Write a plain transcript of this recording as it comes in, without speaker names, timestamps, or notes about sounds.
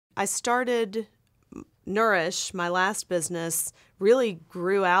I started Nourish, my last business, really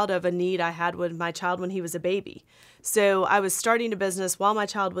grew out of a need I had with my child when he was a baby. So I was starting a business while my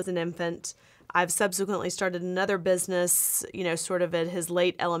child was an infant. I've subsequently started another business, sort of at his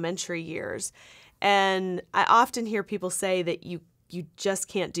late elementary years. And I often hear people say that you just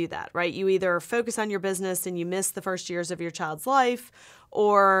can't do that, right? You either focus on your business and you miss the first years of your child's life,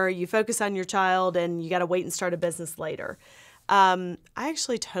 or you focus on your child and you got to wait and start a business later. I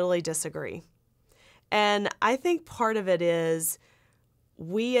actually totally disagree. And I think part of it is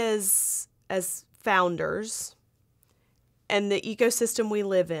we as founders and the ecosystem we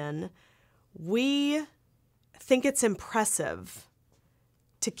live in, we think it's impressive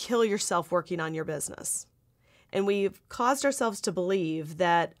to kill yourself working on your business. And we've caused ourselves to believe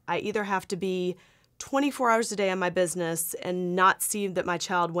that I either have to be 24 hours a day on my business and not see that my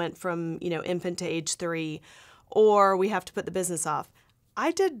child went from, infant to age 3, or we have to put the business off.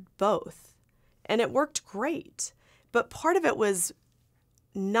 I did both. And it worked great. But part of it was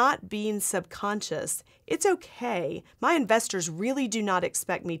not being subconscious. It's okay. My investors really do not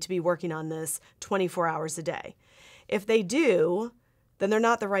expect me to be working on this 24 hours a day. If they do, then they're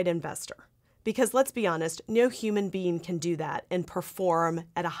not the right investor. Because let's be honest, no human being can do that and perform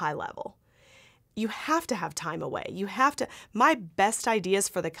at a high level. You have to have time away. My best ideas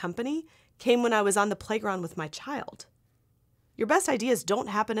for the company came when I was on the playground with my child. Your best ideas don't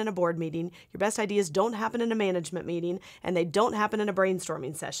happen in a board meeting, your best ideas don't happen in a management meeting, and they don't happen in a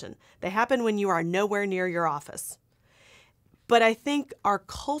brainstorming session. They happen when you are nowhere near your office. But I think our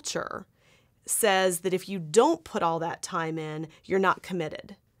culture says that if you don't put all that time in, you're not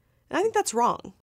committed. And I think that's wrong.